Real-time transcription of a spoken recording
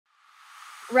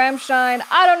Rammstein.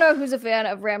 I don't know who's a fan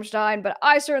of Rammstein, but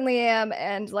I certainly am.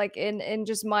 And like in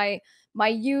just my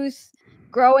youth,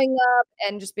 growing up,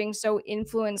 and just being so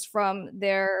influenced from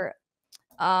their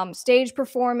stage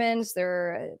performance,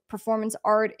 their performance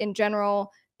art in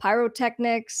general,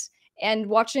 pyrotechnics, and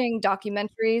watching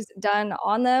documentaries done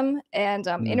on them and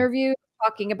Mm, interviews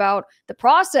talking about the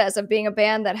process of being a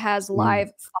band that has mm,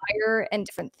 live fire and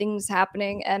different things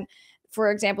happening. And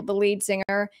for example, the lead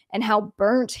singer and how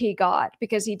burnt he got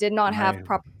because he did not have right.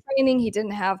 proper training, he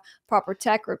didn't have proper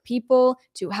tech or people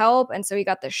to help, and so he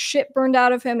got the shit burned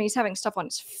out of him. He's having stuff on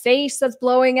his face that's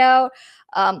blowing out.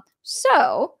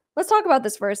 So let's talk about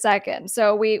this for a second.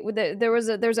 So there's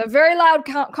a very loud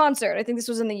concert. I think this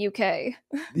was in the UK.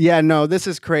 Yeah, no, this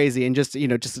is crazy. And just,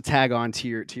 just to tag on to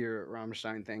your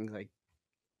Rammstein thing, like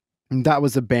that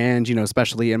was a band,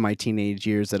 especially in my teenage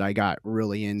years that I got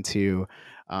really into.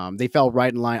 They fell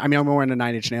right in line. I mean, I'm wearing a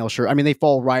Nine Inch Nails shirt. I mean, they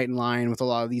fall right in line with a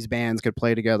lot of these bands could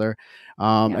play together.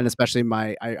 Yeah. And especially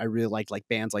I really like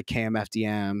bands like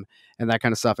KMFDM and that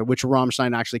kind of stuff, which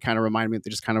Rammstein actually kind of reminded me. They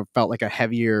just kind of felt like a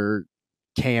heavier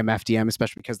KMFDM,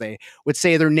 especially because they would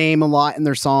say their name a lot in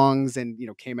their songs, and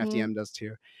Mm-hmm. KMFDM does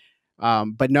too.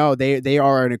 But no, they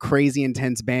are in a crazy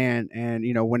intense band, and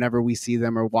whenever we see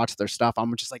them or watch their stuff,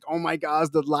 I'm just like, oh my gosh,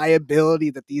 the liability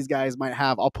that these guys might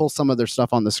have. I'll pull some of their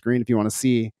stuff on the screen if you want to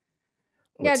see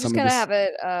what Yeah, some just of kind of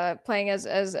this. have it playing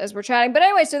as we're chatting. But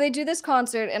anyway, so they do this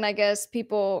concert, and I guess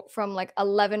people from like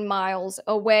 11 miles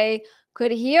away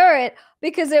could hear it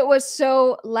because it was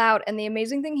so loud. And the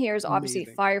amazing thing here is obviously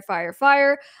Amazing. fire, fire,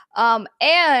 fire.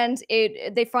 And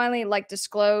they finally like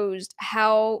disclosed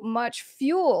how much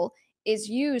fuel is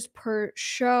used per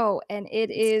show, and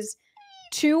it is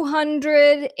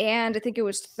 200 and I think it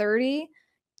was 30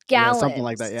 Yeah, something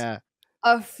like that. gallons Yeah.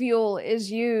 of fuel is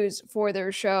used for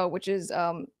their show, which is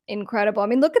incredible. I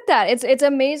mean, look at that. It's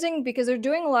amazing because they're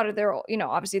doing a lot of their,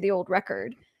 obviously the old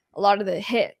record, a lot of the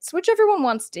hits, which everyone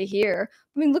wants to hear.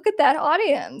 I mean, look at that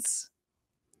audience.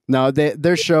 No,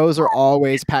 their shows are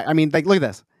always packed. I mean, like, look at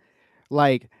this.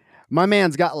 Like, my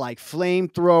man's got like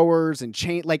flamethrowers and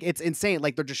chain. Like, it's insane.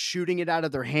 Like, they're just shooting it out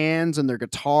of their hands and their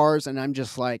guitars, and I'm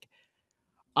just like,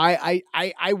 I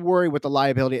worry with the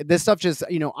liability. This stuff just,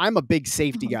 I'm a big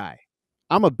safety guy.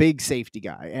 I'm a big safety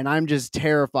guy, and I'm just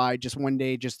terrified. Just one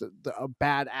day, just a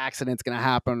bad accident's going to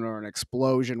happen or an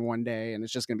explosion one day, and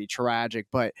it's just going to be tragic.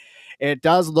 But it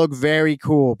does look very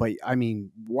cool. But I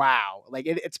mean, wow, like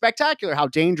it's spectacular how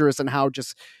dangerous and how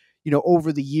just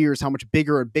over the years how much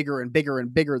bigger and bigger and bigger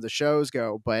and bigger the shows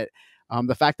go. But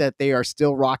the fact that they are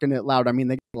still rocking it loud. I mean,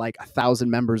 they got like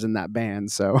 1,000 members in that band,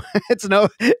 so it's no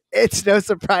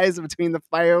surprise between the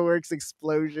fireworks,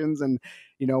 explosions, and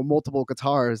multiple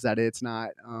guitars that it's not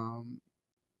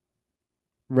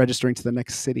registering to the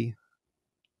next city.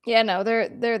 Yeah, no,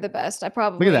 they're the best. Look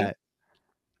at that.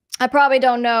 I probably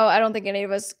don't know. I don't think any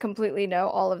of us completely know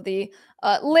all of the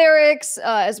lyrics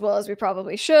as well as we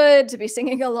probably should to be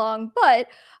singing along. But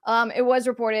it was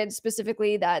reported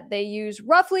specifically that they use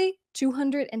roughly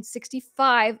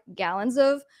 265 gallons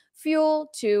of fuel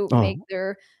to make Oh,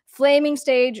 their flaming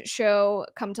stage show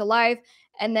come to life.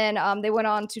 And then they went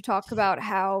on to talk about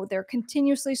how they're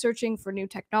continuously searching for new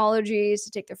technologies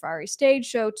to take their fiery stage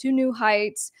show to new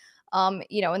heights. In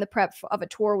the prep of a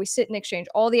tour, we sit and exchange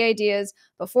all the ideas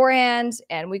beforehand,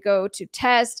 and we go to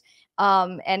test.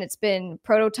 And it's been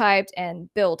prototyped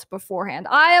and built beforehand.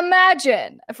 I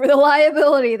imagine for the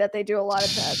liability that they do a lot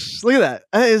of tests. look at that.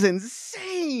 That is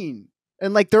insane.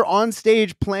 And like they're on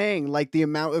stage playing, like the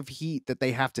amount of heat that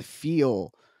they have to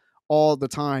feel all the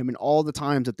time, and all the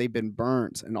times that they've been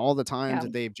burnt, and all the times Yeah.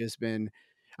 that they've just been.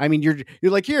 I mean, you're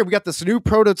like, here we got this new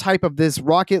prototype of this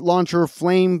rocket launcher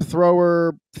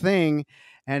flamethrower thing,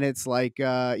 and it's like,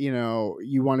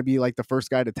 you want to be like the first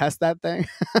guy to test that thing.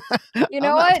 You I'm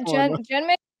know not what? pulling up. Jen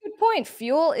makes a good point.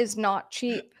 Fuel is not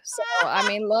cheap. So I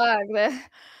mean, look,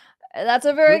 that's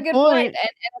a very Good good point. point.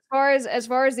 And as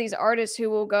far as these artists who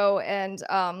will go and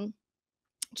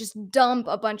just dump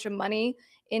a bunch of money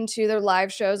into their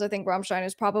live shows, I think Rammstein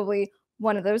is probably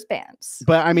one of those bands.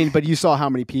 But I mean, but you saw how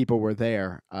many people were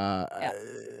there. Yeah.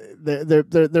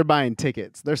 They're buying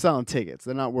tickets. They're selling tickets.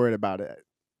 They're not worried about it.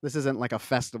 This isn't like a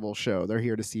festival show. They're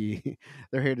here to see.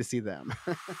 They're here to see them.